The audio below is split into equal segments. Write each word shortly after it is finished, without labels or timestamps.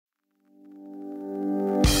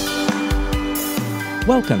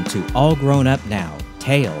Welcome to All Grown Up Now,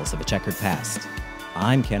 Tales of a Checkered Past.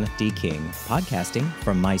 I'm Kenneth D. King, podcasting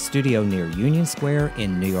from my studio near Union Square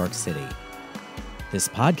in New York City. This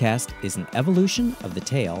podcast is an evolution of the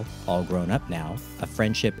tale, All Grown Up Now, A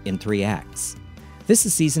Friendship in 3 Acts. This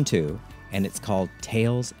is Season 2, and it's called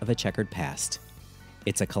Tales of a Checkered Past.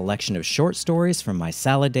 It's a collection of short stories from my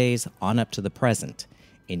salad days on up to the present.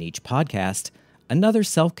 In each podcast, another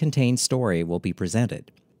self-contained story will be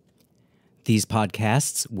presented. These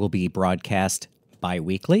podcasts will be broadcast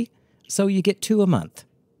bi-weekly, so you get 2 a month.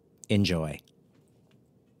 Enjoy.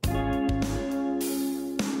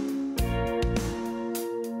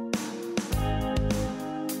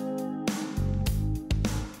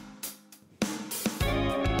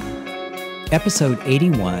 Episode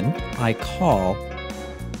 81, I call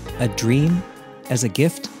A Dream as a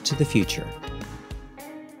Gift to the Future.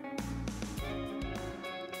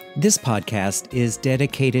 This podcast is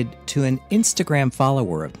dedicated to an Instagram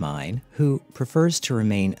follower of mine who prefers to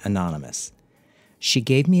remain anonymous. She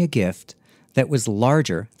gave me a gift that was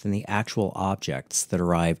larger than the actual objects that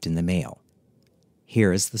arrived in the mail.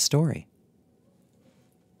 Here is the story.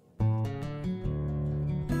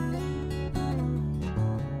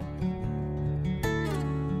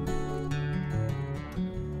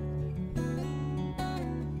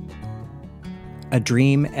 A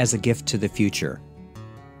dream as a gift to the future.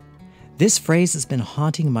 This phrase has been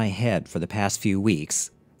haunting my head for the past few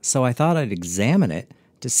weeks, so I thought I'd examine it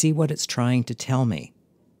to see what it's trying to tell me.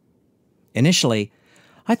 Initially,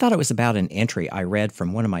 I thought it was about an entry I read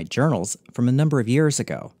from one of my journals from a number of years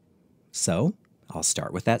ago. So, I'll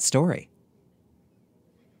start with that story.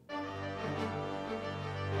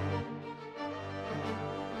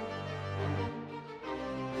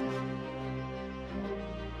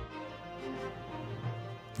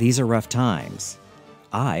 These are rough times.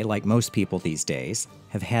 I, like most people these days,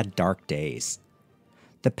 have had dark days.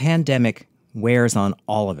 The pandemic wears on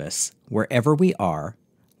all of us, wherever we are,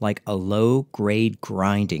 like a low-grade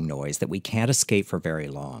grinding noise that we can't escape for very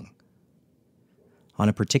long. On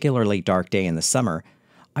a particularly dark day in the summer,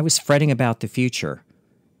 I was fretting about the future.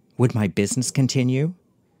 Would my business continue?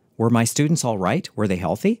 Were my students all right? Were they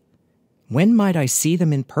healthy? When might I see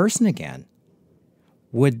them in person again?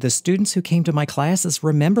 Would the students who came to my classes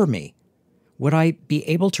remember me? Would I be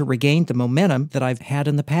able to regain the momentum that I've had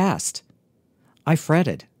in the past? I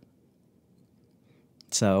fretted.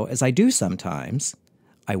 So, as I do sometimes,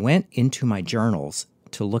 I went into my journals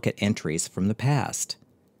to look at entries from the past.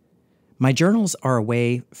 My journals are a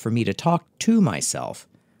way for me to talk to myself,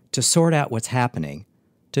 to sort out what's happening,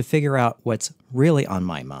 to figure out what's really on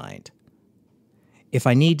my mind. If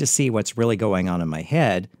I need to see what's really going on in my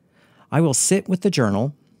head, I will sit with the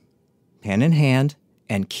journal, pen in hand,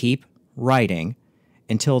 and keep writing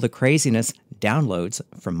until the craziness downloads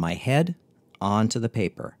from my head onto the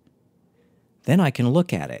paper. Then I can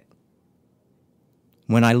look at it.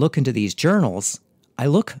 When I look into these journals, I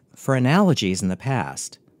look for analogies in the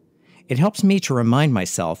past. It helps me to remind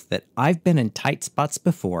myself that I've been in tight spots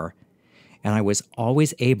before, and I was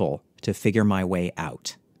always able to figure my way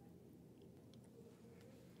out.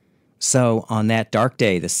 So, on that dark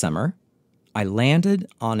day this summer, I landed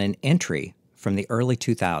on an entry from the early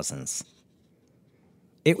 2000s.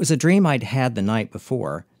 It was a dream I'd had the night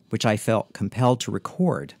before, which I felt compelled to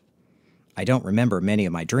record. I don't remember many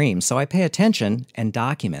of my dreams, so I pay attention and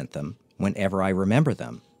document them whenever I remember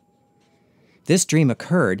them. This dream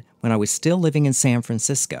occurred when I was still living in San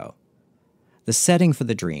Francisco. The setting for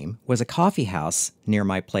the dream was a coffee house near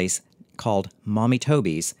my place called Mommy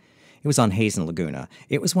Toby's. It was on Hazen Laguna.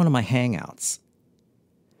 It was one of my hangouts.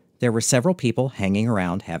 There were several people hanging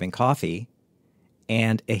around having coffee,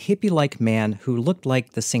 and a hippie-like man who looked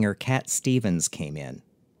like the singer Cat Stevens came in.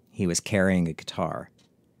 He was carrying a guitar.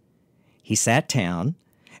 He sat down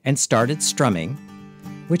and started strumming,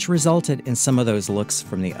 which resulted in some of those looks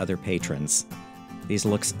from the other patrons. These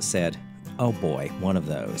looks said, "Oh boy, one of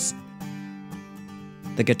those."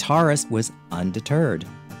 The guitarist was undeterred.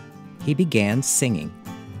 He began singing.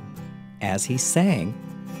 As he sang,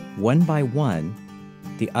 one by one,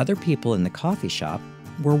 the other people in the coffee shop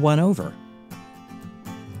were won over.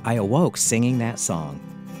 I awoke singing that song.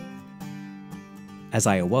 As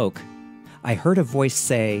I awoke, I heard a voice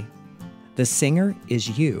say, "The singer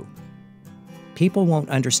is you. People won't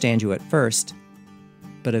understand you at first,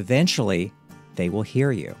 but eventually they will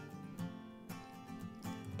hear you."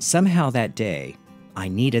 Somehow that day, I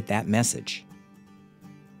needed that message.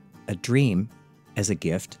 A dream as a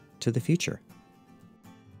gift to the future.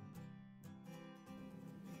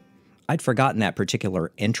 I'd forgotten that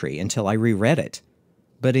particular entry until I reread it.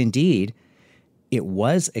 But indeed, it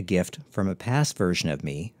was a gift from a past version of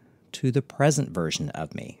me to the present version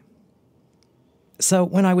of me. So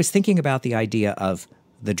when I was thinking about the idea of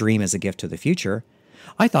the dream as a gift to the future,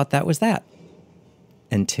 I thought that was that.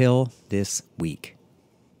 Until this week.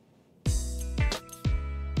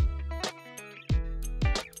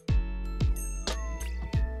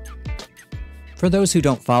 For those who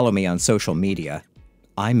don't follow me on social media,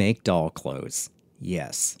 I make doll clothes.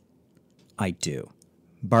 Yes, I do.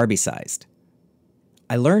 Barbie-sized.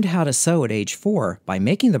 I learned how to sew at age 4 by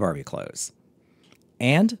making the Barbie clothes.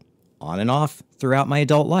 And, on and off throughout my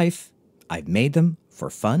adult life, I've made them for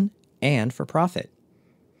fun and for profit.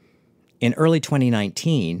 In early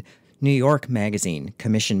 2019, New York Magazine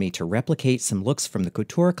commissioned me to replicate some looks from the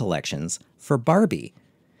couture collections for Barbie.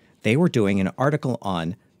 They were doing an article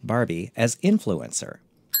on Barbie as influencer.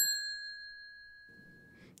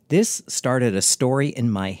 This started a story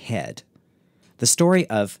in my head. The story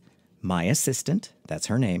of my assistant, that's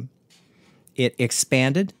her name. It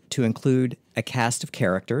expanded to include a cast of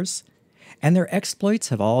characters, and their exploits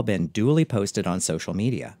have all been duly posted on social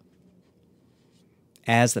media.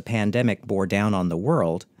 As the pandemic bore down on the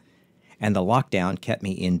world, and the lockdown kept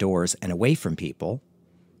me indoors and away from people,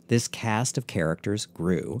 this cast of characters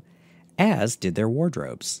grew, as did their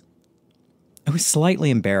wardrobes. I was slightly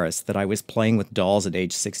embarrassed that I was playing with dolls at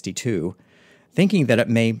age 62, thinking that it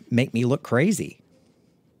may make me look crazy.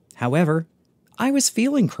 However, I was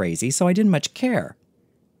feeling crazy, so I didn't much care.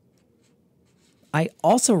 I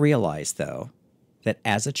also realized, though, that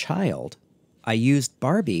as a child, I used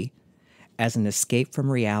Barbie as an escape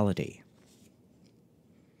from reality.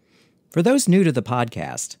 For those new to the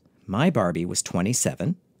podcast, my Barbie was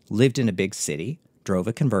 27, lived in a big city, drove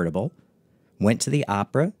a convertible, went to the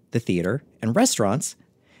opera, the theater, and restaurants,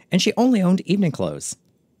 and she only owned evening clothes.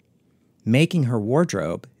 Making her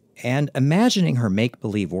wardrobe and imagining her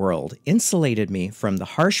make-believe world insulated me from the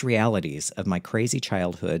harsh realities of my crazy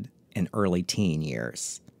childhood and early teen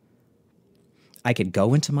years. I could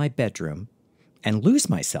go into my bedroom and lose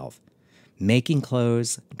myself, making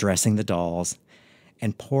clothes, dressing the dolls,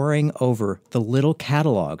 and poring over the little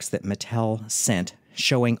catalogs that Mattel sent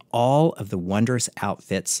showing all of the wondrous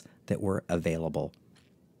outfits that were available.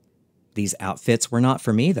 These outfits were not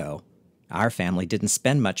for me, though. Our family didn't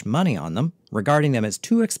spend much money on them, regarding them as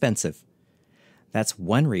too expensive. That's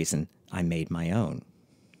one reason I made my own.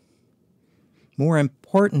 More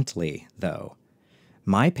importantly, though,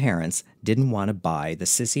 my parents didn't want to buy the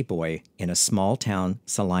sissy boy in a small town,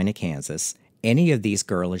 Salina, Kansas, any of these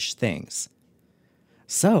girlish things.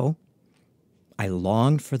 So, I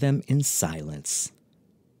longed for them in silence.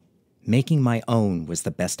 Making my own was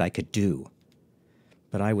the best I could do,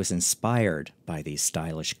 but I was inspired by these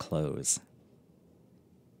stylish clothes.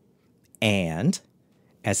 And,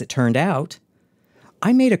 as it turned out,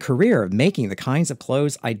 I made a career of making the kinds of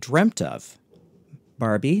clothes I dreamt of.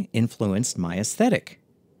 Barbie influenced my aesthetic.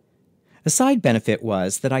 A side benefit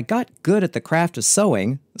was that I got good at the craft of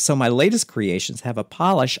sewing, so my latest creations have a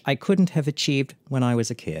polish I couldn't have achieved when I was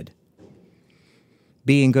a kid.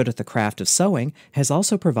 Being good at the craft of sewing has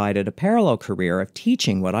also provided a parallel career of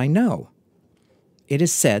teaching what I know. It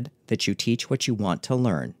is said that you teach what you want to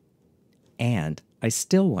learn, and I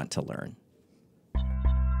still want to learn.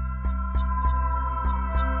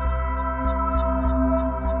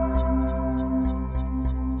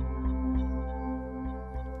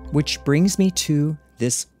 Which brings me to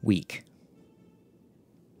this week.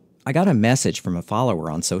 I got a message from a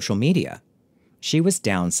follower on social media. She was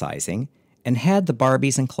downsizing and had the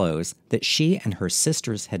Barbies and clothes that she and her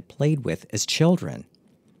sisters had played with as children.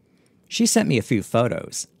 She sent me a few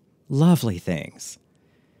photos. Lovely things.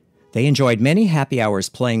 They enjoyed many happy hours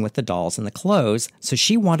playing with the dolls and the clothes, so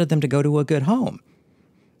she wanted them to go to a good home.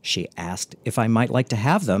 She asked if I might like to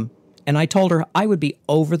have them, and I told her I would be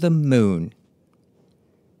over the moon.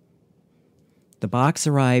 The box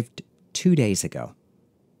arrived 2 days ago.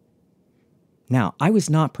 Now, I was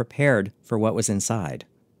not prepared for what was inside.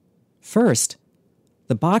 First,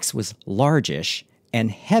 the box was largish and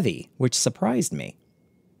heavy, which surprised me.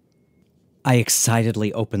 I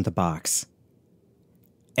excitedly opened the box,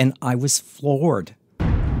 and I was floored.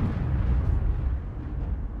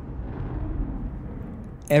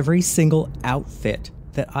 Every single outfit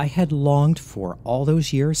that I had longed for all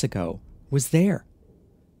those years ago was there.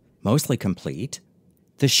 Mostly complete.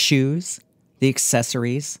 The shoes, the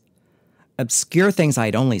accessories, obscure things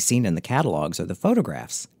I'd only seen in the catalogs or the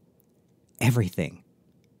photographs. Everything.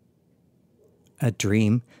 A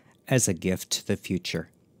dream as a gift to the future.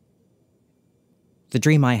 The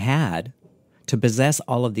dream I had to possess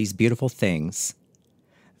all of these beautiful things,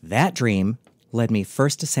 that dream led me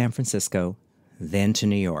first to San Francisco, then to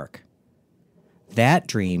New York. That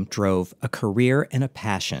dream drove a career and a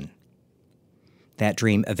passion That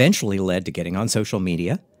dream eventually led to getting on social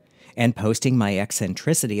media and posting my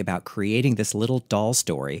eccentricity about creating this little doll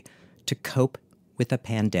story to cope with a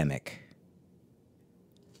pandemic.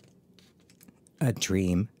 A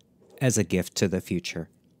dream as a gift to the future.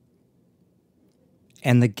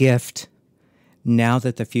 And the gift, now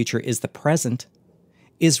that the future is the present,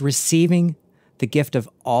 is receiving the gift of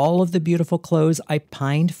all of the beautiful clothes I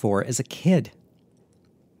pined for as a kid.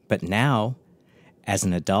 But now, as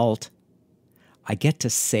an adult, I get to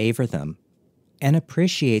savor them and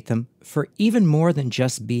appreciate them for even more than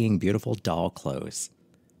just being beautiful doll clothes.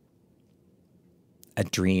 A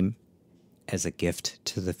dream as a gift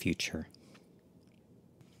to the future.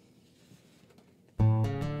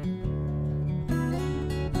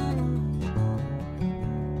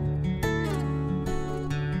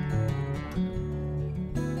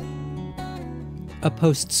 A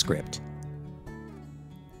postscript.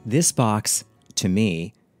 This box, to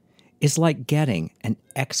me, is like getting an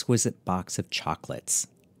exquisite box of chocolates.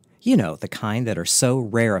 You know, the kind that are so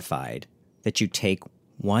rarefied that you take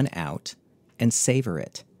one out and savor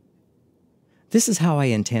it. This is how I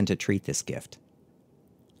intend to treat this gift.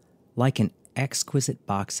 Like an exquisite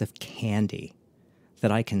box of candy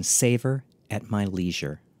that I can savor at my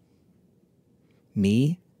leisure.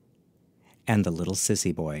 Me and the little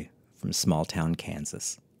sissy boy from small town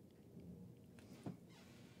Kansas.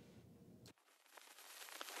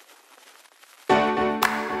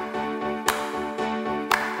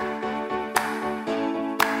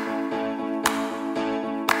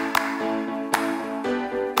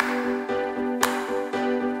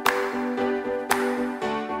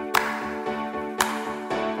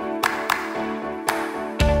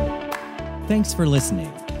 Thanks for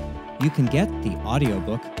listening. You can get the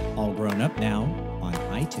audiobook All Grown Up Now on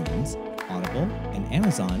iTunes, Audible, and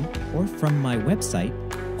Amazon, or from my website,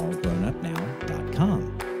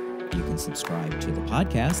 allgrownupnow.com. You can subscribe to the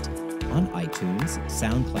podcast on iTunes,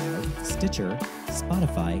 SoundCloud, Stitcher,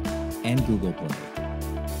 Spotify, and Google Play.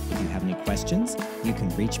 If you have any questions, you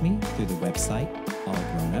can reach me through the website,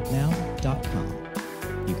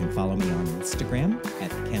 allgrownupnow.com. You can follow me on Instagram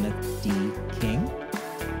at Kenneth D. King,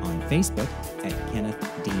 on Facebook at Kenneth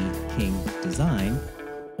D. King Design,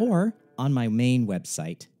 or on my main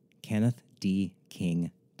website,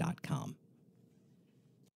 KennethDKing.com.